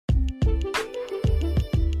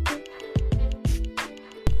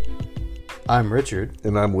I'm Richard.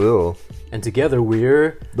 And I'm Will. And together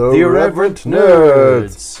we're The Irreverent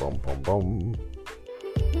Nerds. Bum, bum, bum.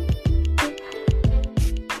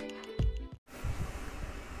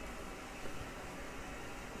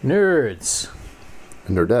 Nerds.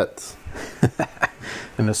 Nerdettes.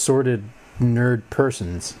 And assorted nerd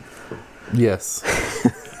persons. Yes.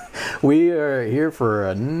 We are here for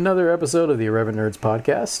another episode of the Irreverent Nerds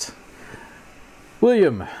podcast.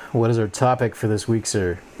 William, what is our topic for this week,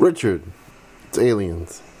 sir? Richard. It's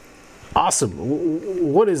aliens. Awesome.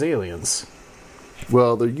 What is aliens?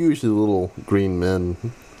 Well, they're usually little green men.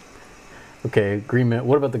 Okay, green men.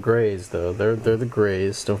 What about the Greys, though? They're the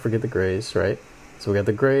Greys. Don't forget the Greys, right? So we got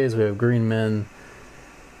the Greys, we have green men.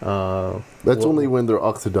 That's only when they're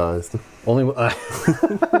oxidized. Only when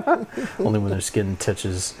their skin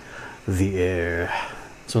touches the air.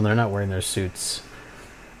 So when they're not wearing their suits,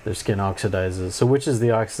 their skin oxidizes. So which is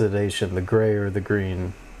the oxidation, the gray or the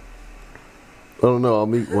green? I don't know. I'll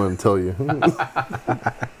meet one and tell you.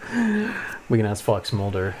 We can ask Fox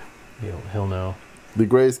Mulder. He'll know. The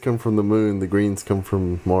grays come from the moon. The greens come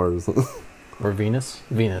from Mars. Or Venus?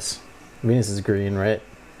 Venus is green, right?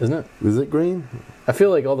 Isn't it? Is it green? I feel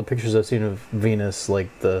like all the pictures I've seen of Venus, like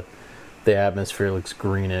the atmosphere looks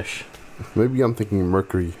greenish. Maybe I'm thinking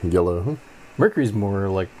Mercury yellow. Mercury's more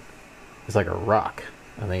like, it's like a rock,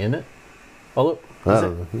 I think, isn't it? Although,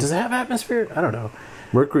 does it have atmosphere? I don't know.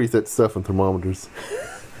 Mercury's that stuff in thermometers.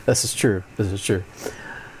 This is true.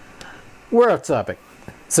 We're off topic.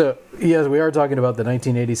 So, yes, we are talking about the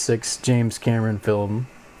 1986 James Cameron film,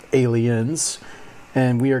 Aliens.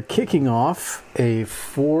 And we are kicking off a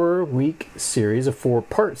 4-week series, a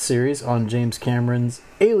 4-part series on James Cameron's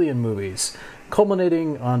Alien movies,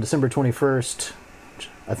 culminating on December 21st.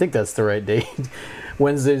 I think that's the right date.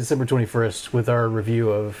 Wednesday, December 21st, with our review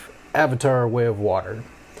of Avatar: Way of Water.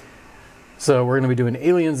 So we're going to be doing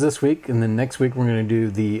Aliens this week, and then next week we're going to do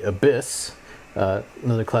The Abyss,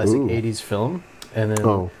 another classic 80s film. And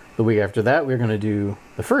then the week after that, we're going to do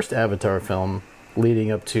the first Avatar film, leading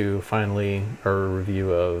up to, finally, our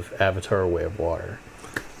review of Avatar: Way of Water.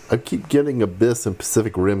 I keep getting Abyss and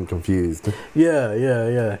Pacific Rim confused.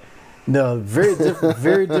 Yeah. No,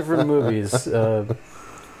 very different movies.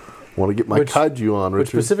 Want to get my kaiju on,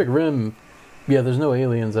 Richard. Which Pacific Rim, there's no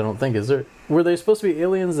aliens, I don't think, is there? Were they supposed to be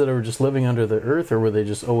aliens that were just living under the earth, or were they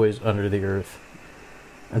just always under the earth?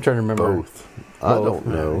 I'm trying to remember. Both. I don't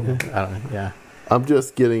know. I don't know, yeah. I'm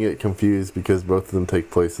just getting it confused because both of them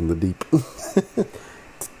take place in the deep.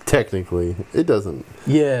 Technically, it doesn't.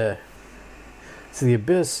 Yeah. So the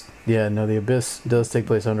Abyss, the Abyss does take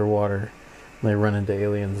place underwater. They run into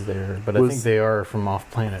aliens there, but I think they are from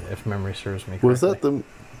off-planet, if memory serves me correctly. Was that the...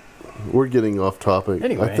 We're getting off topic.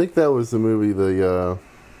 Anyway. I think that was the movie,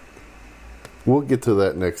 we'll get to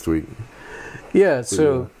that next week. Yeah,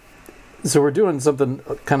 so we're doing something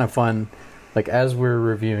kind of fun. Like, as we're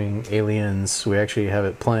reviewing Aliens, we actually have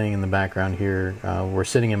it playing in the background here. We're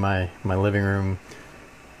sitting in my living room,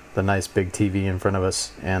 the nice big TV in front of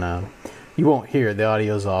us, and you won't hear it, the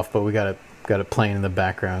audio's off, but we got it playing in the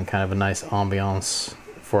background, kind of a nice ambiance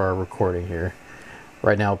for our recording here.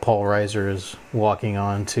 Right now, Paul Reiser is walking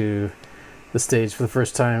onto the stage for the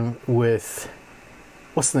first time with,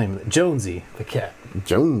 what's the name of it? Jonesy, the cat.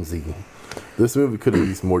 Jonesy. This movie could have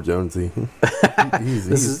used more Jonesy.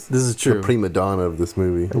 This is true. The prima donna of this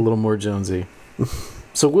movie. A little more Jonesy.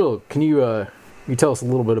 So, Will, can you tell us a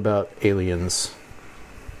little bit about Aliens?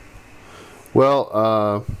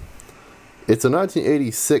 Well, it's a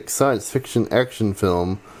 1986 science fiction action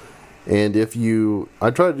film, and I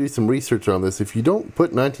tried to do some research on this. If you don't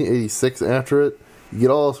put 1986 after it, you get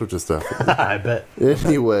all sorts of stuff. I bet.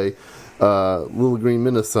 Anyway, Little Green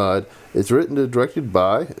Men aside, it's written and directed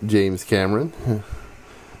by James Cameron.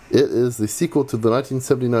 It is the sequel to the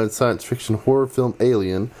 1979 science fiction horror film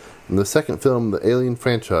Alien, and the second film in the Alien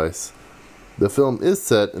franchise. The film is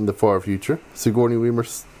set in the far future. Sigourney Weaver,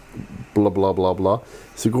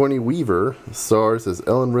 Sigourney Weaver stars as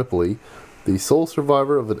Ellen Ripley, the sole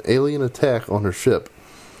survivor of an alien attack on her ship.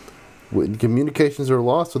 When communications are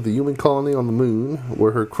lost with the human colony on the moon,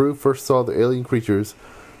 where her crew first saw the alien creatures,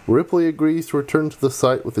 Ripley agrees to return to the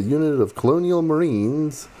site with a unit of colonial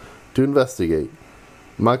marines to investigate.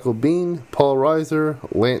 Michael Biehn, Paul Reiser,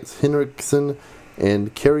 Lance Henriksen,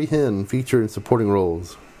 and Carrie Henn feature in supporting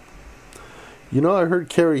roles. You know, I heard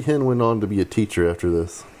Carrie Henn went on to be a teacher after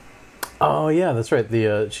this. Oh yeah, that's right.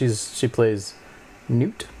 She plays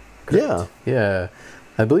Newt. Correct? Yeah.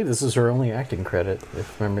 I believe this is her only acting credit.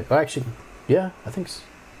 If memory, actually, yeah, I think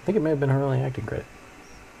it may have been her only acting credit.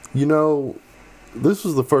 You know, this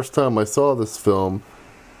was the first time I saw this film,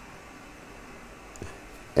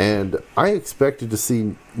 and I expected to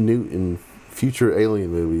see Newt in future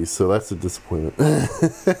Alien movies, so that's a disappointment.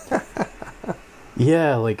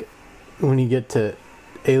 Yeah, like when you get to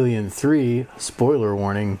Alien 3, spoiler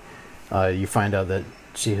warning, you find out that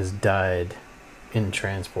she has died in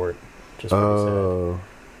transport. Just pretty sad.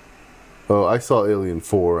 Oh, I saw Alien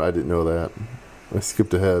 4. I didn't know that. I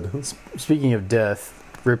skipped ahead. Speaking of death,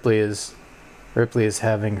 Ripley is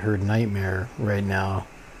having her nightmare right now,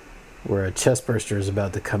 where a chest burster is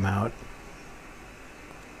about to come out.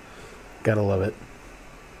 Gotta love it.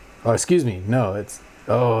 Oh, excuse me. No, it's...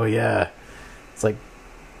 Oh, yeah. It's like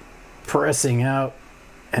pressing out,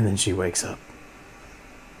 and then she wakes up.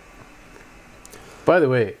 By the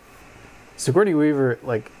way, Sigourney Weaver,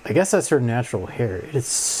 like, I guess that's her natural hair. It is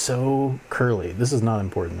so curly. This is not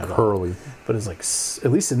important at all. Curly. But it's like,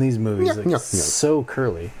 at least in these movies, like, so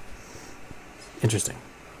curly. Interesting.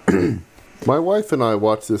 My wife and I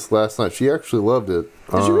watched this last night. She actually loved it.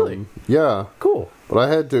 Did you really? Yeah. Cool. But I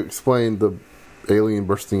had to explain the alien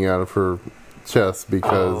bursting out of her chest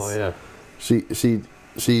because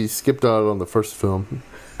she skipped out on the first film.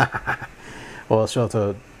 Well, she'll have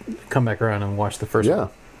to come back around and watch the first one.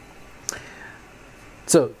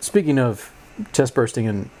 So, speaking of chest bursting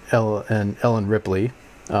and Ellen Ripley,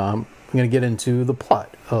 I'm going to get into the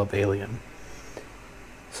plot of Alien.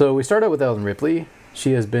 So, we start out with Ellen Ripley.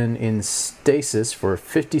 She has been in stasis for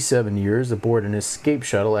 57 years aboard an escape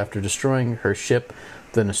shuttle after destroying her ship,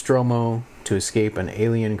 the Nostromo, to escape an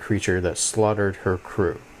alien creature that slaughtered her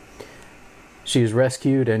crew. She is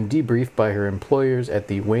rescued and debriefed by her employers at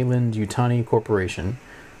the Weyland-Yutani Corporation,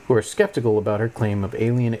 who are skeptical about her claim of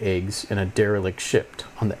alien eggs in a derelict ship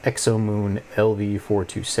on the exomoon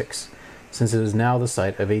LV-426, since it is now the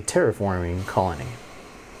site of a terraforming colony.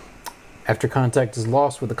 After contact is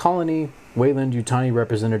lost with the colony, Weyland-Yutani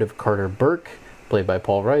representative Carter Burke, played by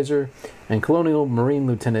Paul Reiser, and Colonial Marine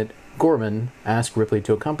Lieutenant Gorman ask Ripley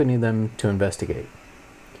to accompany them to investigate.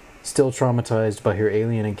 Still traumatized by her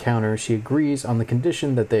alien encounter, she agrees on the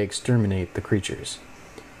condition that they exterminate the creatures.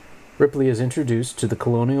 Ripley is introduced to the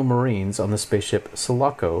Colonial Marines on the spaceship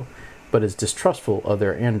Sulaco, but is distrustful of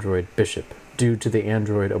their android Bishop, due to the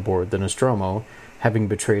android aboard the Nostromo having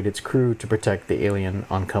betrayed its crew to protect the alien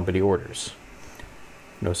on company orders.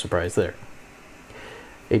 No surprise there.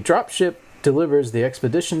 A dropship delivers the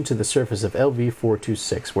expedition to the surface of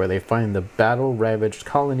LV-426, where they find the battle-ravaged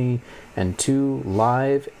colony and 2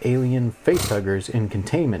 live alien facehuggers in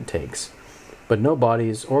containment tanks, but no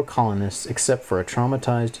bodies or colonists except for a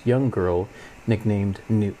traumatized young girl nicknamed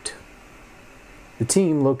Newt. The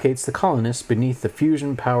team locates the colonists beneath the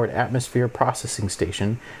fusion-powered atmosphere processing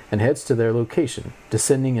station and heads to their location,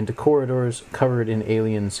 descending into corridors covered in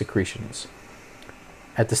alien secretions.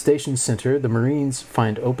 At the station's center, the Marines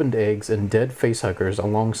find opened eggs and dead facehuggers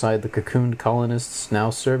alongside the cocooned colonists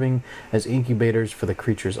now serving as incubators for the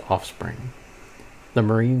creature's offspring. The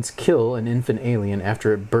Marines kill an infant alien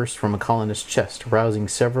after it bursts from a colonist's chest, rousing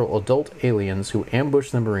several adult aliens who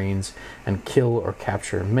ambush the Marines and kill or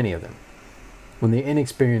capture many of them. When the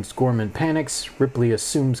inexperienced Gorman panics, Ripley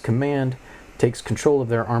assumes command, takes control of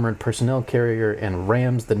their armored personnel carrier, and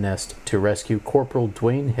rams the nest to rescue Corporal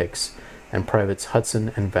Dwayne Hicks and Privates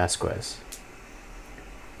Hudson and Vasquez.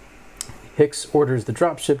 Hicks orders the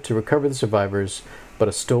dropship to recover the survivors, but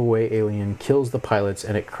a stowaway alien kills the pilots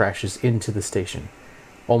and it crashes into the station.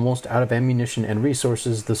 Almost out of ammunition and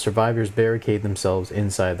resources, the survivors barricade themselves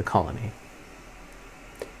inside the colony.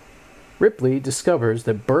 Ripley discovers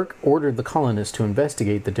that Burke ordered the colonists to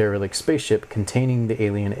investigate the derelict spaceship containing the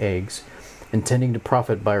alien eggs, intending to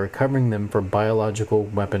profit by recovering them for biological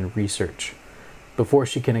weapon research. Before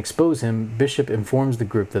she can expose him, Bishop informs the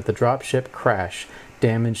group that the dropship crash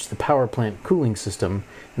damaged the power plant cooling system,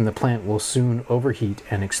 and the plant will soon overheat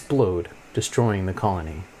and explode, destroying the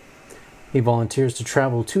colony. He volunteers to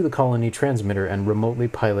travel to the colony transmitter and remotely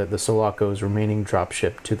pilot the Sulaco's remaining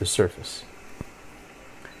dropship to the surface.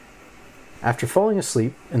 After falling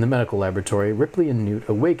asleep in the medical laboratory, Ripley and Newt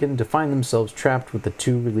awaken to find themselves trapped with the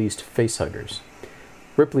 2 released facehuggers.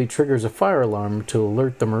 Ripley triggers a fire alarm to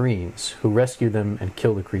alert the Marines, who rescue them and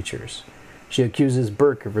kill the creatures. She accuses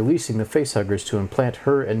Burke of releasing the facehuggers to implant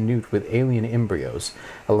her and Newt with alien embryos,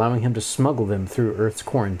 allowing him to smuggle them through Earth's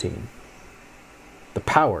quarantine. The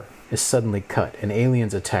power is suddenly cut, and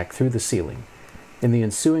aliens attack through the ceiling. In the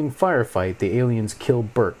ensuing firefight, the aliens kill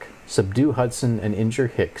Burke, subdue Hudson, and injure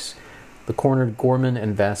Hicks. The cornered Gorman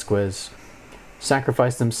and Vasquez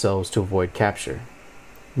sacrifice themselves to avoid capture.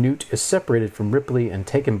 Newt is separated from Ripley and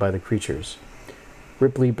taken by the creatures.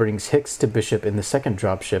 Ripley brings Hicks to Bishop in the second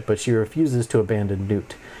dropship, but she refuses to abandon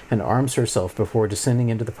Newt and arms herself before descending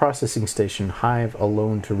into the processing station Hive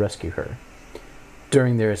alone to rescue her.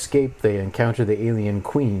 During their escape, they encounter the alien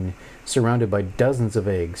queen, surrounded by dozens of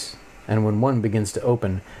eggs, and when one begins to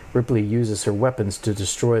open, Ripley uses her weapons to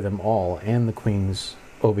destroy them all and the queen's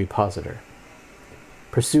ovipositor.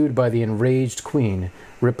 Pursued by the enraged queen,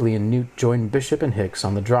 Ripley and Newt join Bishop and Hicks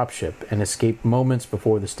on the dropship and escape moments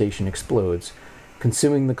before the station explodes,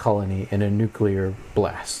 consuming the colony in a nuclear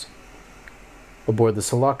blast. Aboard the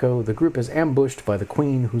Sulaco, the group is ambushed by the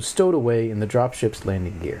Queen, who's stowed away in the dropship's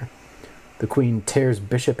landing gear. The Queen tears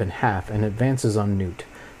Bishop in half and advances on Newt,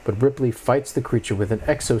 but Ripley fights the creature with an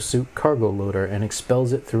exosuit cargo loader and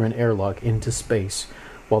expels it through an airlock into space,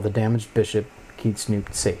 while the damaged Bishop keeps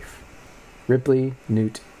Newt safe. Ripley,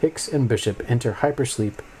 Newt, Hicks, and Bishop enter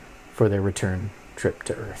hypersleep for their return trip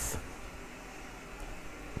to Earth.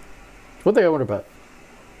 One thing I wonder about,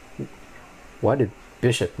 why did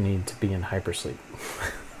Bishop need to be in hypersleep?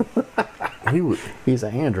 He's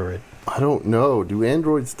an android. I don't know. Do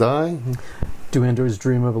androids die? Do androids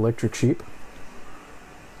dream of electric sheep?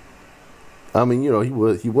 I mean, you know,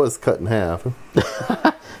 he was cut in half.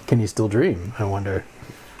 Can he still dream? I wonder.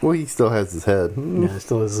 Well, he still has his head. Yeah,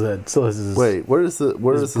 still has his head. Still has his. Wait, where is the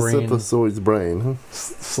brain. synthesoid's brain? /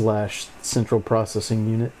 central processing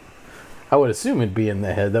unit. I would assume it'd be in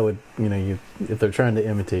the head. That would, if they're trying to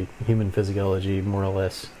imitate human physiology, more or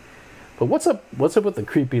less. But what's up with the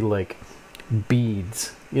creepy, like,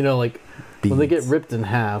 beads? Beads. When they get ripped in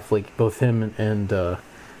half, like, both him and the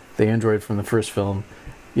android from the first film,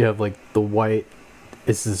 you have, like, the white,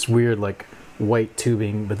 it's this weird, like, white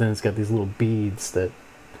tubing, but then it's got these little beads that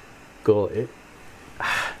go,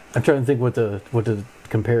 I'm trying to think what to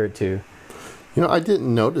compare it to. You know, I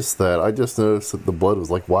didn't notice that. I just noticed that the blood was,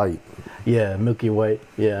 like, white. Yeah, milky white,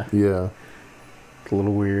 yeah. Yeah. It's a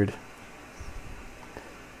little weird.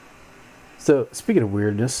 So, speaking of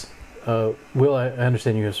weirdness, Will, I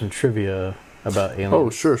understand you have some trivia about aliens. Oh,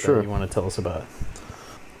 sure. You want to tell us about?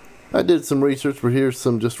 I did some research, but here's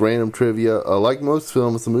some just random trivia. Like most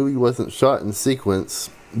films, the movie wasn't shot in sequence,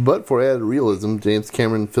 but for added realism, James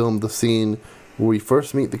Cameron filmed the scene where we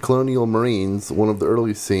first meet the Colonial Marines, one of the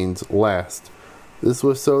earliest scenes, last. This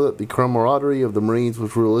was so that the camaraderie of the Marines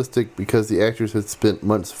was realistic because the actors had spent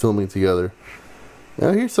months filming together.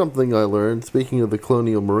 Now, here's something I learned. Speaking of the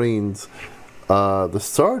Colonial Marines, the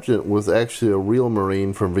sergeant was actually a real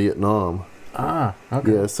Marine from Vietnam. Ah,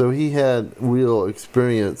 okay. Yeah, so he had real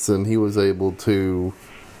experience, and he was able to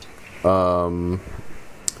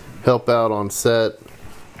help out on set.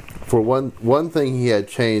 For one thing he had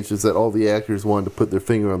changed is that all the actors wanted to put their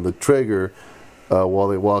finger on the trigger while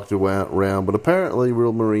they walked around, but apparently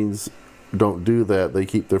real Marines don't do that. They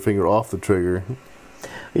keep their finger off the trigger.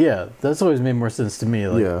 Yeah, that's always made more sense to me.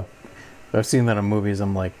 Like, yeah. I've seen that in movies.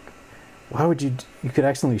 I'm like, why would you could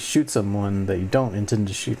accidentally shoot someone that you don't intend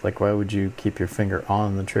to shoot. Like, why would you keep your finger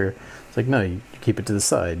on the trigger? It's like, no, you keep it to the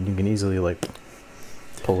side. You can easily, like,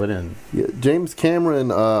 pull it in. Yeah, James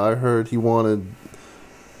Cameron, I heard he wanted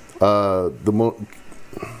the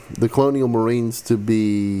Colonial Marines to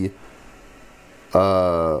be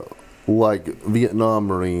like Vietnam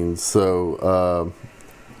Marines. So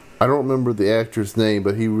I don't remember the actor's name,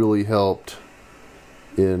 but he really helped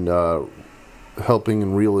in helping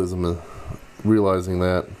in realism, realizing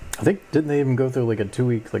that. I think, didn't they even go through like a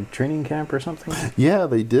 2-week like training camp or something? Yeah,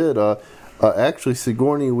 they did. Actually,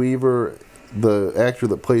 Sigourney Weaver, the actor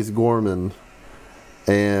that plays Gorman,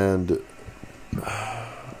 and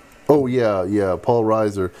Paul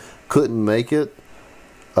Reiser couldn't make it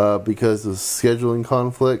because of scheduling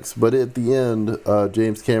conflicts. But at the end,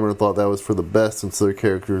 James Cameron thought that was for the best, since their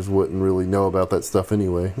characters wouldn't really know about that stuff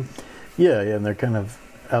anyway. Yeah, and they're kind of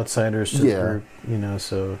outsiders to the group,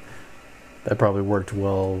 so that probably worked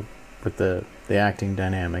well with the acting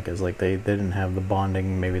dynamic, as like they didn't have the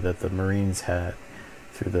bonding maybe that the Marines had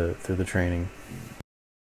through the training.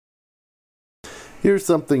 Here's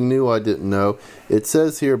something new I didn't know. It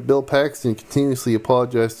says here Bill Paxton continuously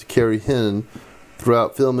apologized to Carrie Hennon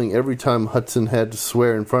throughout filming every time Hudson had to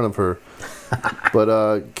swear in front of her.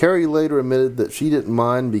 But Carrie later admitted that she didn't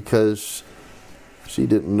mind because she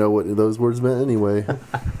didn't know what those words meant anyway.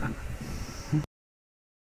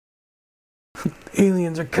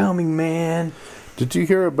 Aliens are coming, man. Did you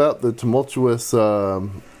hear about the tumultuous...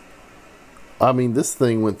 this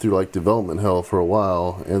thing went through like development hell for a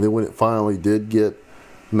while, and then when it finally did get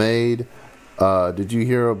made, did you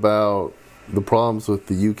hear about the problems with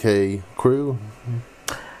the UK crew?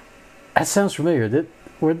 That sounds familiar.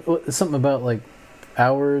 Something about like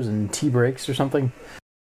hours and tea breaks or something?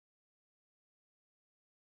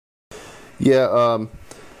 Yeah,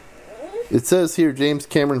 it says here James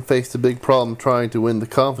Cameron faced a big problem trying to win the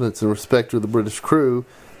confidence and respect of the British crew,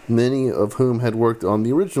 many of whom had worked on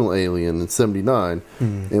the original Alien in 79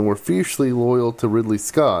 and were fiercely loyal to Ridley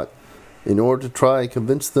Scott. In order to try and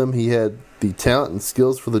convince them he had the talent and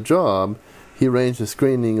skills for the job, he arranged a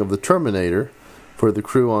screening of The Terminator for the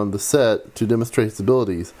crew on the set to demonstrate his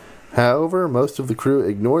abilities. However, most of the crew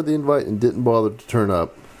ignored the invite and didn't bother to turn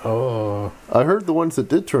up. Oh, I heard the ones that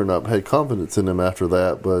did turn up had confidence in him after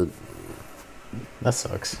that, but that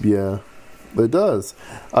sucks. yeah, it does.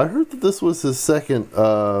 I heard that this was his second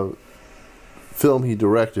film he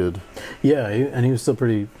directed. Yeah, and he was still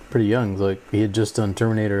pretty young. Like, he had just done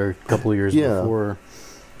Terminator a couple of years before,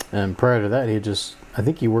 and prior to that, I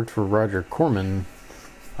think he worked for Roger Corman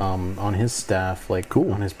on his staff, like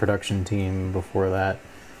on his production team before that.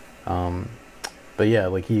 But yeah,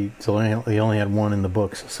 like he only had one in the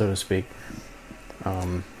books, so to speak.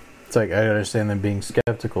 It's like, I understand them being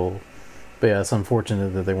skeptical, but yeah, it's unfortunate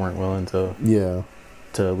that they weren't willing to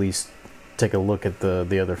at least take a look at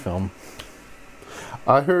the other film.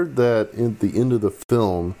 I heard that in the end of the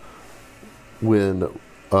film, when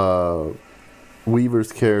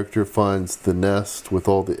Weaver's character finds the nest with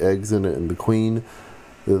all the eggs in it and the queen,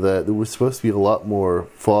 that there was supposed to be a lot more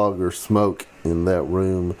fog or smoke in that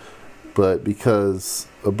room, but because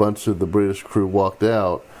a bunch of the British crew walked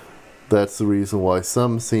out, that's the reason why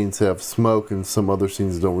some scenes have smoke and some other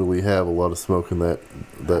scenes don't really have a lot of smoke in that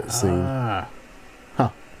scene. Huh.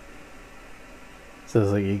 So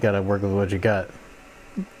it's like, you gotta work with what you got.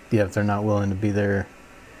 Yeah, if they're not willing to be there.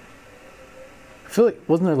 I feel like,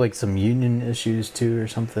 wasn't there like some union issues too or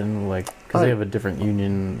something? Like, because they have a different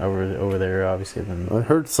union over there, obviously, than... I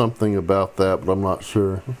heard something about that, but I'm not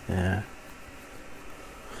sure. Yeah.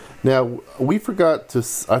 Now, I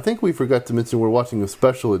think we forgot to mention we're watching a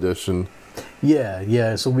special edition.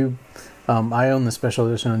 Yeah. So I own the special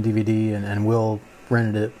edition on DVD, and Will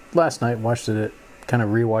rented it last night, watched it, kind of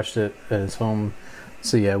rewatched it at his home.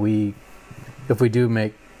 So yeah, if we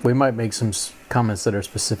do we might make some comments that are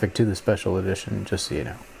specific to the special edition, just so you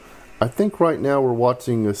know. I think right now we're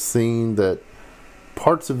watching a scene that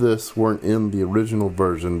parts of this weren't in the original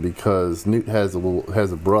version because Newt has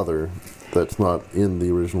a brother that's not in the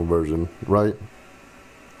original version, right?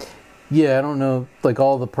 Yeah, I don't know, like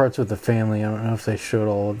all the parts with the family, I don't know if they showed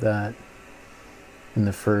all of that in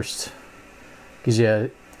the first. Because yeah,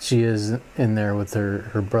 she is in there with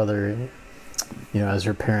her brother, as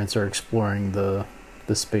her parents are exploring the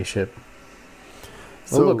spaceship.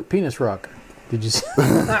 So, look, penis rock. Did you see?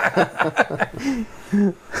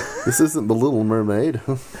 This isn't The Little Mermaid.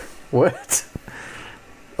 What?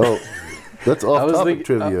 Oh, that's off-topic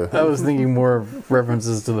trivia. I was thinking more of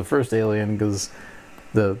references to the first Alien, because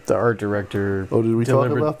the art director did we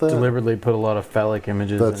talk about that? Deliberately put a lot of phallic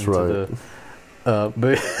images into right.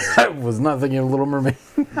 But I was not thinking of Little Mermaid.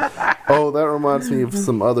 Oh, that reminds me of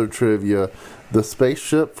some other trivia. The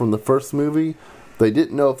spaceship from the first movie, they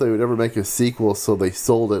didn't know if they would ever make a sequel, so they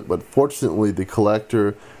sold it. But fortunately, the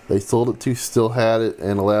collector they sold it to still had it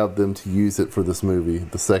and allowed them to use it for this movie,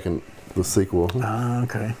 the sequel.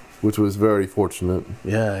 Okay. Which was very fortunate.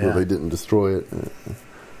 Yeah. That they didn't destroy it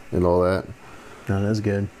and all that. No, that's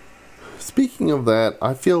good. Speaking of that,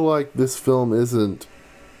 I feel like this film isn't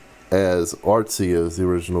as artsy as the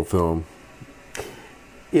original film.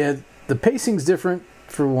 Yeah, the pacing's different,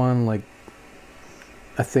 for one. Like,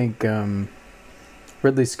 I think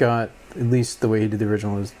Ridley Scott, at least the way he did the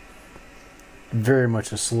original, is very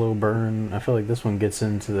much a slow burn. I feel like this one gets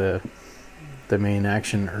into the main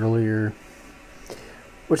action earlier,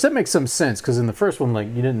 which that makes some sense, because in the first one, like,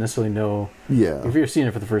 you didn't necessarily know. Yeah. If you're seeing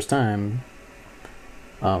it for the first time,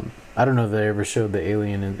 I don't know if they ever showed the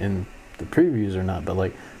alien in the previews or not, but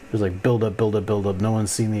like, there's like build up. No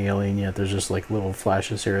one's seen the alien yet. There's just like little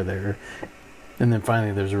flashes here or there, and then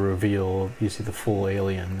finally there's a reveal. You see the full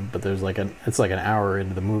alien, but there's like it's like an hour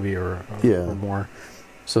into the movie or more.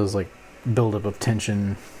 So there's like build up of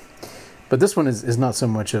tension. But this one is not so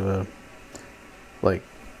much of a like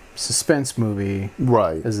suspense movie,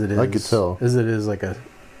 right? As it is, I could tell, as it is like an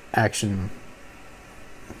action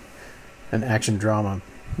drama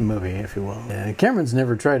movie, if you will. Yeah, Cameron's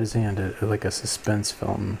never tried his hand at like a suspense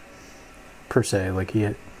film per se. Like,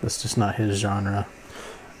 that's just not his genre.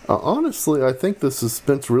 Honestly, I think the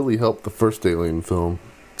suspense really helped the first Alien film.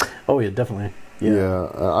 Oh yeah, definitely. Yeah,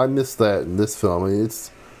 I missed that in this film. I mean,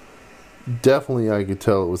 it's definitely, I could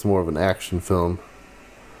tell it was more of an action film.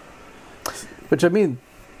 Which, I mean,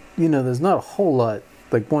 there's not a whole lot.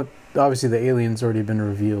 Like, obviously the alien's already been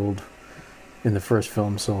revealed in the first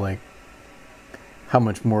film, so like, how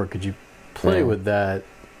much more could you play with that?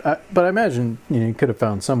 But I imagine you could have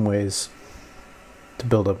found some ways to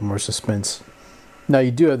build up more suspense. Now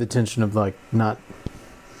you do have the tension of like not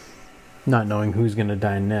not knowing who's going to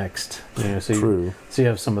die next. So True. So you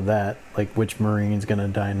have some of that, like which Marine's going to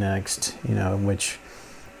die next. Which,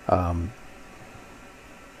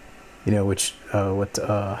 what's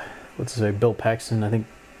to say? Bill Paxton. I think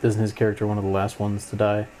isn't his character one of the last ones to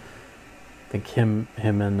die. I think him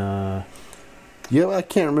and. Yeah, I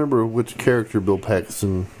can't remember which character Bill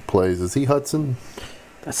Paxton plays. Is he Hudson?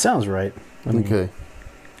 That sounds right. Okay.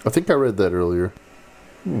 I think I read that earlier.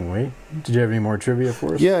 Wait, did you have any more trivia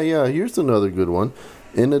for us? Yeah. Here's another good one.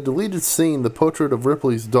 In a deleted scene, the portrait of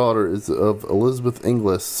Ripley's daughter is of Elizabeth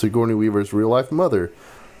Inglis, Sigourney Weaver's real-life mother.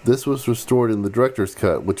 This was restored in the director's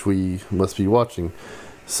cut, which we must be watching.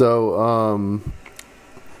 So,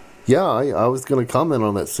 I was going to comment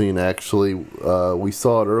on that scene, actually. We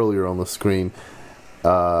saw it earlier on the screen.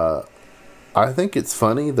 I think it's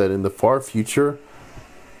funny that in the far future,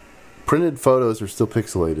 printed photos are still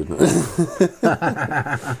pixelated.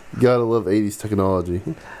 Gotta love 80s technology.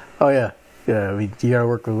 Oh, yeah. Yeah, I mean, you gotta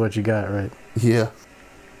work with what you got, right? Yeah.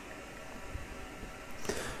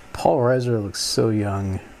 Paul Reiser looks so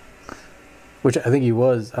young. Which I think he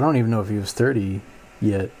was. I don't even know if he was 30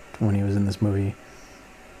 yet when he was in this movie.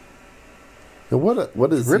 Now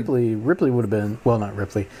what is Ripley would have been, well, not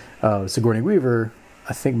Ripley. Sigourney Weaver,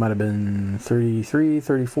 I think, might have been 33,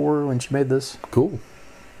 34 when she made this. Cool.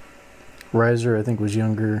 Reiser, I think, was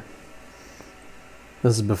younger.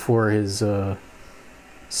 This is before his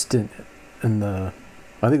stint in the...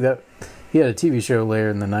 I think that... He had a TV show later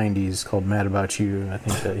in the 90s called Mad About You. I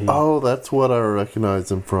think that he... Oh, that's what I recognize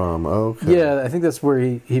him from. Okay. Yeah, I think that's where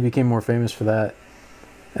he became more famous for that.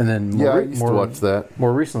 And then I used to watch that.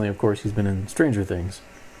 More recently, of course, he's been in Stranger Things.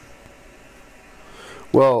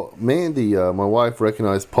 Well, Mandy, my wife,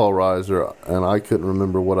 recognized Paul Reiser, and I couldn't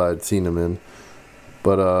remember what I had seen him in.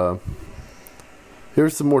 But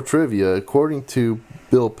here's some more trivia. According to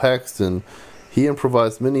Bill Paxton, he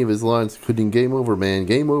improvised many of his lines, including "Game over, man,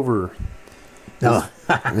 game over."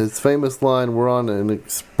 His famous line, "We're on an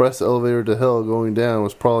express elevator to hell going down,"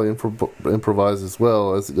 was probably improvised as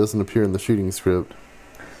well, as it doesn't appear in the shooting script.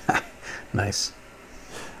 Nice.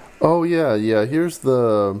 Oh, yeah. Here's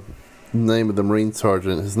the name of the Marine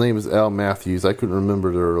Sergeant. His name is Al Matthews. I couldn't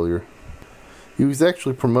remember it earlier. He was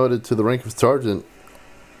actually promoted to the rank of sergeant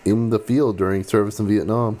in the field during service in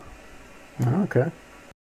Vietnam. Oh, okay.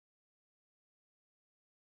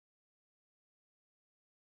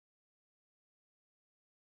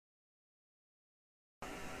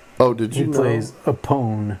 Oh, did you know? He plays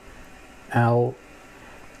Apone. Al.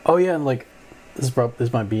 Oh, yeah, and like,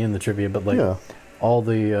 this might be in the trivia, but like, Yeah. all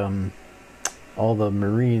the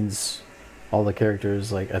Marines, all the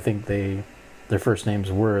characters, like, I think their first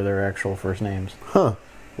names were their actual first names. Huh.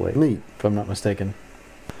 Like, Neat. if I'm not mistaken.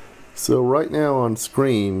 So right now on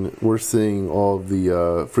screen, we're seeing all of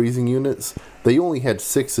the freezing units. They only had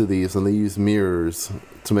 6 of these, and they used mirrors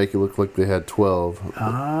to make it look like they had 12.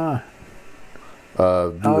 Ah.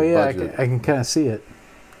 Budget. I can kind of see it.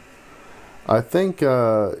 I think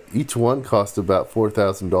each one cost about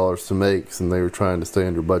 $4,000 to make, and they were trying to stay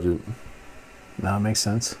under budget. No, it makes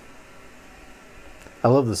sense. I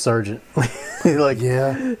love the sergeant.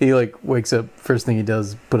 He wakes up, first thing he does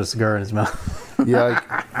is put a cigar in his mouth. Yeah,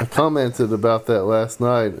 I commented about that last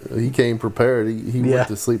night. He came prepared. He went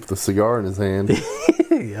to sleep with a cigar in his hand.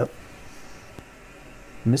 Yep.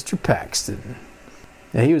 Mr. Paxton.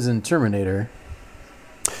 Yeah, he was in Terminator.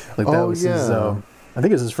 Like, that was his, I think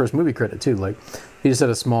it was his first movie credit too. Like, he just had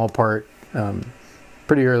a small part.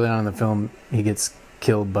 Pretty early on in the film, he gets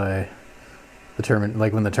killed by the Terminator.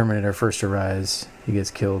 Like, when the Terminator first arrives, he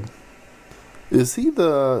gets killed. Is he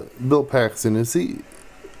the Bill Paxton? Is he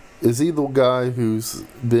the guy who's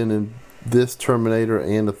been in this Terminator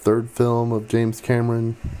and a third film of James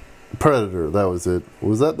Cameron? Predator, that was it.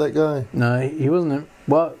 Was that guy? No, he wasn't.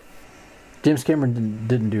 Well, James Cameron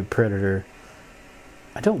didn't do Predator.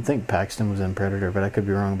 I don't think Paxton was in Predator, but I could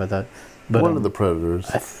be wrong about that. But one of the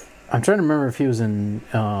Predators. I'm trying to remember if he was in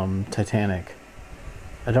Titanic.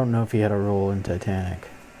 I don't know if he had a role in Titanic.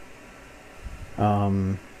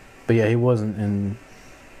 But yeah, he wasn't in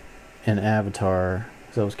Avatar.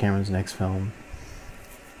 That was Cameron's next film.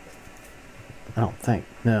 I don't think.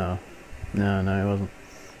 No, he wasn't.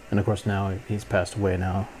 And of course now he's passed away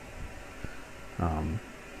now.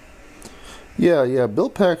 Yeah. Bill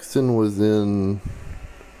Paxton was in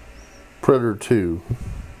Predator 2.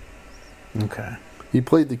 Okay. He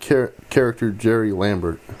played the character Jerry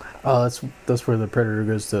Lambert. Oh, that's where the Predator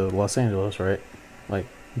goes to Los Angeles, right? Like,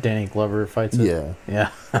 Danny Glover fights it.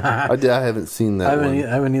 Yeah. I haven't seen that one. I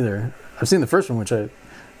haven't either. I've seen the first one, which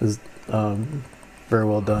is very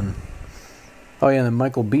well done. Oh yeah, and then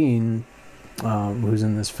Michael Biehn, who's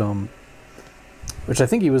in this film, which I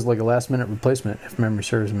think he was like a last minute replacement, if memory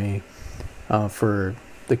serves me, for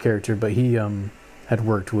the character. But he had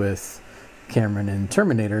worked with Cameron in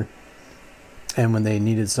Terminator, and when they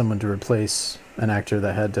needed someone to replace an actor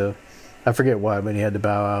that had to, I forget why, but he had to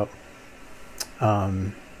bow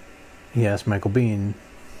out, he asked Michael Biehn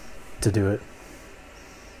to do it.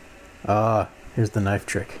 Here's the knife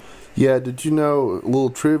trick. Yeah, did you know, a little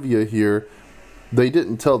trivia here, they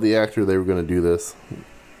didn't tell the actor they were going to do this.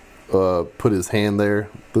 Put his hand there.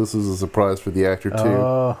 This was a surprise for the actor,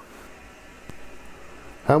 too.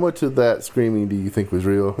 How much of that screaming do you think was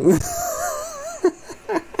real?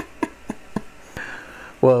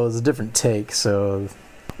 Well, it was a different take, so...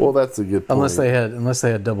 Well, that's a good point. Unless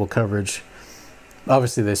they had double coverage.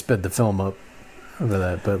 Obviously, they sped the film up over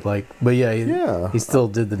that, but he still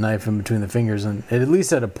did the knife in between the fingers, and it at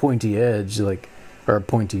least had a pointy edge, like, or a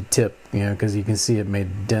pointy tip, because you can see it made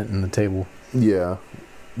a dent in the table. Yeah.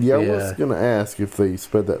 Yeah, I was going to ask if they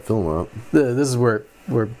sped that film up. This is where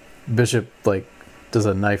Bishop, does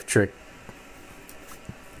a knife trick.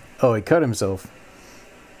 Oh, he cut himself.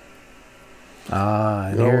 And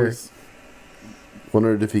I here... always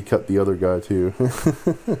wondered if he cut the other guy, too.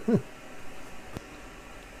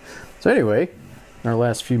 So anyway, in our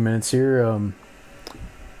last few minutes here,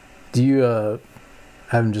 do you,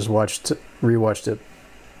 having just rewatched it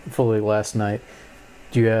fully last night,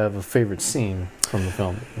 do you have a favorite scene from the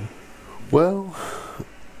film? Well,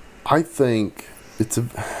 I think it's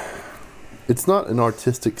not an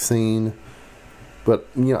artistic scene, but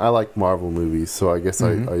I like Marvel movies, so I guess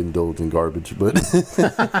I indulge in garbage. But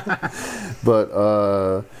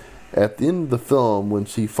at the end of the film, when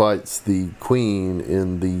she fights the Queen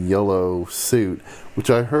in the yellow suit, which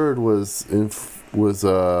I heard was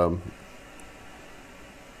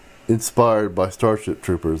inspired by Starship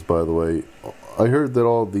Troopers, by the way. I heard that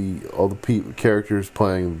all the characters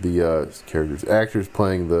playing actors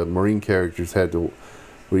playing the Marine characters had to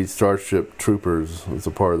read Starship Troopers as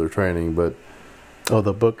a part of their training. But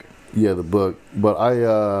the book. Yeah, the book. But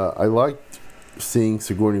I liked seeing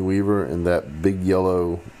Sigourney Weaver in that big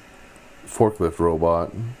yellow forklift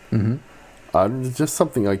robot. Mm-hmm. There's just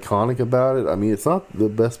something iconic about it. I mean, it's not the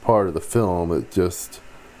best part of the film. It's just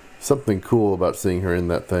something cool about seeing her in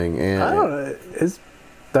that thing. And I don't know.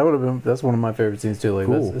 That's one of my favorite scenes too.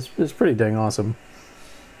 Cool. It's pretty dang awesome.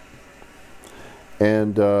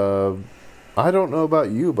 And I don't know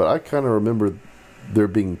about you, but I kind of remember there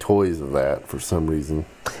being toys of that for some reason.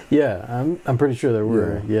 Yeah, I'm pretty sure there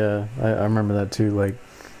were. Yeah, I remember that too.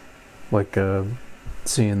 Like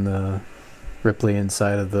seeing the Ripley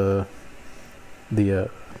inside of the I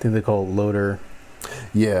think they call it loader.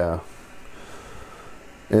 Yeah.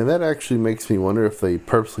 And that actually makes me wonder if they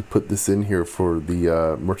purposely put this in here for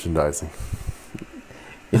the merchandising.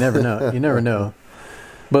 You never know. You never know.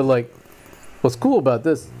 But what's cool about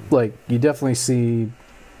this, you definitely see,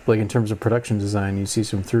 in terms of production design, you see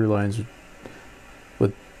some through lines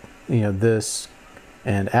with this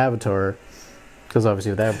and Avatar. Because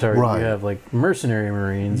obviously with Avatar, right, you have mercenary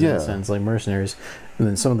Marines in a sense, like mercenaries. And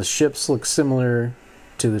then some of the ships look similar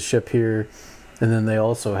to the ship here. And then they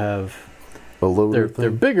also have...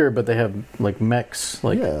 They're bigger, but they have mechs,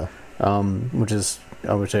 which is,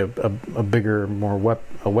 I would say, a bigger, more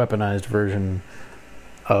a weaponized version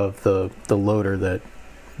of the loader,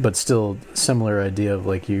 but still similar idea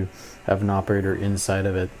of you have an operator inside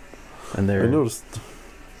of it, and they're... I noticed.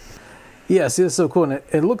 Yeah, see, that's so cool, and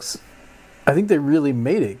it looks... I think they really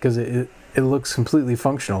made it because it looks completely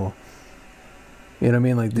functional. You know what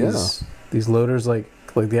I mean? These loaders,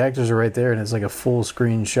 the actors are right there, and it's a full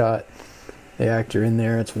screen shot. The actor in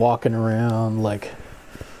there, it's walking around,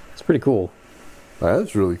 it's pretty cool.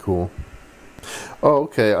 That's really cool. Oh,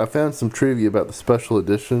 okay, I found some trivia about the special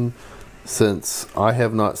edition. Since I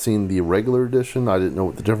have not seen the regular edition, I didn't know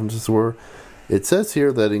what the differences were. It says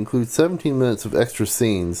here that it includes 17 minutes of extra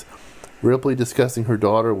scenes. Ripley discussing her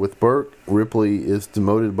daughter with Burke. Ripley is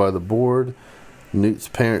demoted by the board. Newt's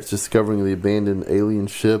parents discovering the abandoned alien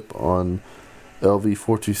ship on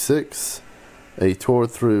LV-426. A tour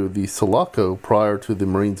through the Sulaco prior to the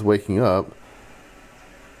Marines waking up.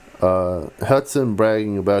 Hudson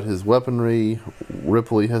bragging about his weaponry.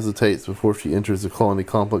 Ripley hesitates before she enters the colony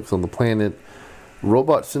complex on the planet.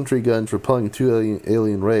 Robot sentry guns repelling two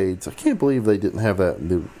alien raids. I can't believe they didn't have that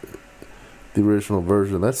in the original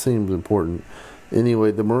version. That seems important.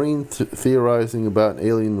 Anyway, the Marine theorizing about an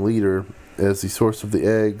alien leader as the source of the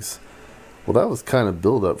eggs. Well, that was kind of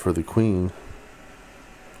build up for the Queen.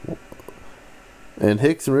 And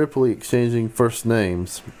Hicks and Ripley exchanging first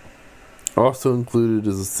names. Also included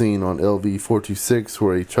is a scene on LV-426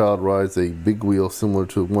 where a child rides a big wheel similar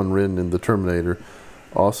to one ridden in the Terminator.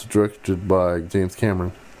 Also directed by James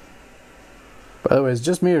Cameron. By the way, is it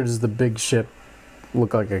just me or does the big ship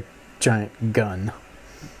look like a giant gun?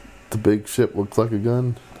 The big ship looks like a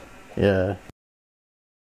gun? Yeah.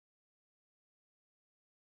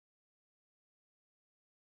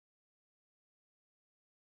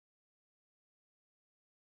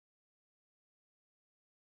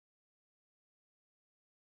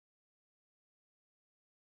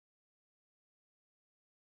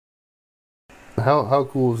 How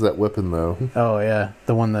cool is that weapon, though? Oh, yeah.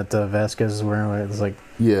 The one that Vasquez is wearing. It's like,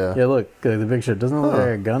 Yeah. yeah, look, the big ship doesn't look like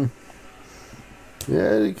a gun.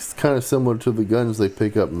 Yeah, it's kind of similar to the guns they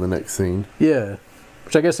pick up in the next scene. Yeah.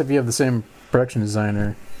 Which I guess if you have the same production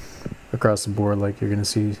designer across the board, like, you're going to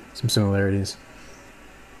see some similarities.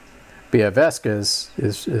 But yeah, Vasquez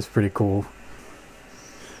is pretty cool.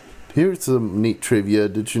 Here's some neat trivia.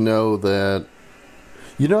 Did you know that...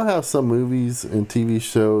 You know how some movies and TV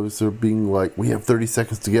shows are being like, we have 30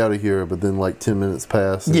 seconds to get out of here, but then like 10 minutes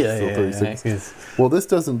pass. And it's still 30 seconds. Well, this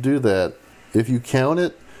doesn't do that. If you count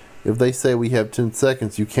it, if they say we have 10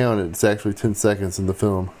 seconds, you count it. It's actually 10 seconds in the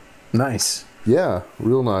film. Nice. Yeah,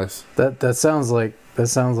 real nice. That sounds like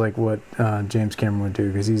what James Cameron would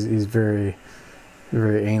do, because he's very,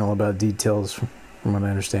 very anal about details, from what I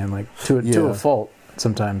understand. Like to a fault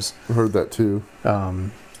sometimes. I heard that too.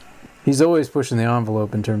 He's always pushing the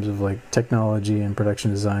envelope in terms of like technology and production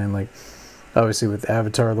design. Like obviously with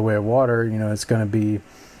Avatar: The Way of Water, it's going to be.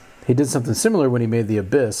 He did something similar when he made The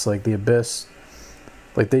Abyss. Like The Abyss,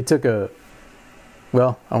 like they took I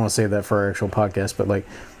want to save that for our actual podcast, but like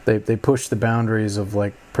they pushed the boundaries of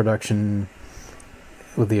like production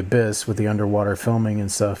with The Abyss, with the underwater filming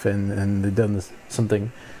and stuff, and they've done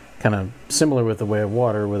something kind of similar with The Way of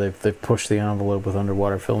Water, where they've pushed the envelope with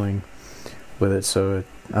underwater filming with it. So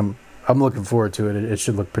I'm looking forward to it. It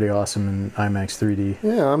should look pretty awesome in IMAX 3D.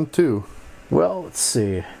 Yeah, I'm too. Well, let's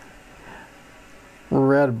see.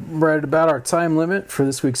 We're right about our time limit for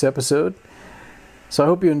this week's episode. So I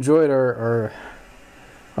hope you enjoyed our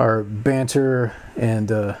banter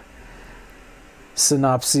and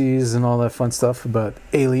synopses and all that fun stuff about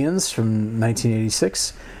Aliens from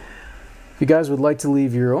 1986. If you guys would like to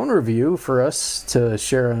leave your own review for us to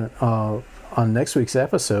share on next week's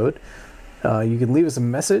episode, you can leave us a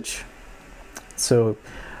message. So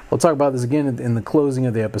I'll talk about this again in the closing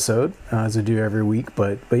of the episode, as I do every week.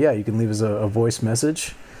 But yeah, you can leave us a voice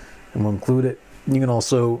message, and we'll include it. You can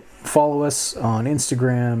also follow us on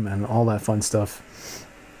Instagram and all that fun stuff.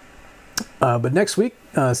 But next week,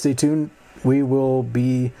 stay tuned. We will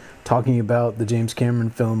be talking about the James Cameron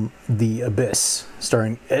film The Abyss,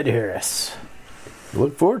 starring Ed Harris.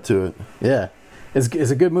 Look forward to it. Yeah, it's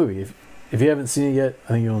a good movie. If you haven't seen it yet,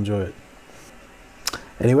 I think you'll enjoy it.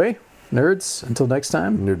 Anyway, nerds, until next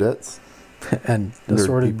time. Nerdettes. And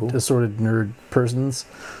assorted nerd persons.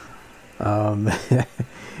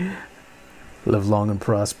 Live long and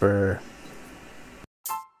prosper.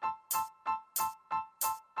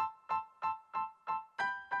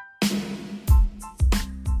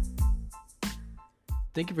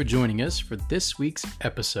 Thank you for joining us for this week's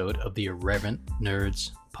episode of the Irreverent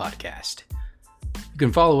Nerds podcast. You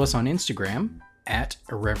can follow us on Instagram at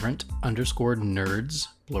irreverent_nerds,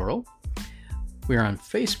 plural. We are on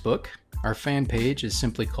Facebook. Our fan page is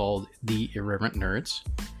simply called The Irreverent Nerds.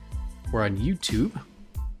 We're on YouTube,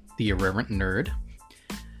 The Irreverent Nerd.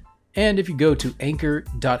 And if you go to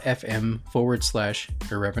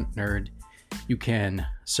anchor.fm/irreverent nerd, you can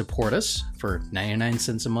support us for 99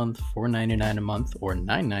 cents a month, $4.99 a month, or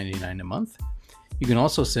 $9.99 a month. You can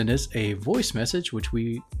also send us a voice message, which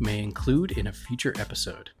we may include in a future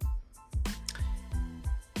episode.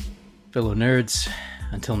 Fellow nerds,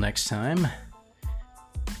 until next time,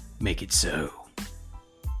 make it so.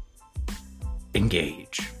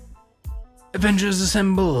 Engage. Avengers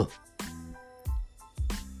assemble.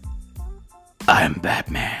 I'm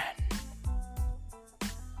Batman.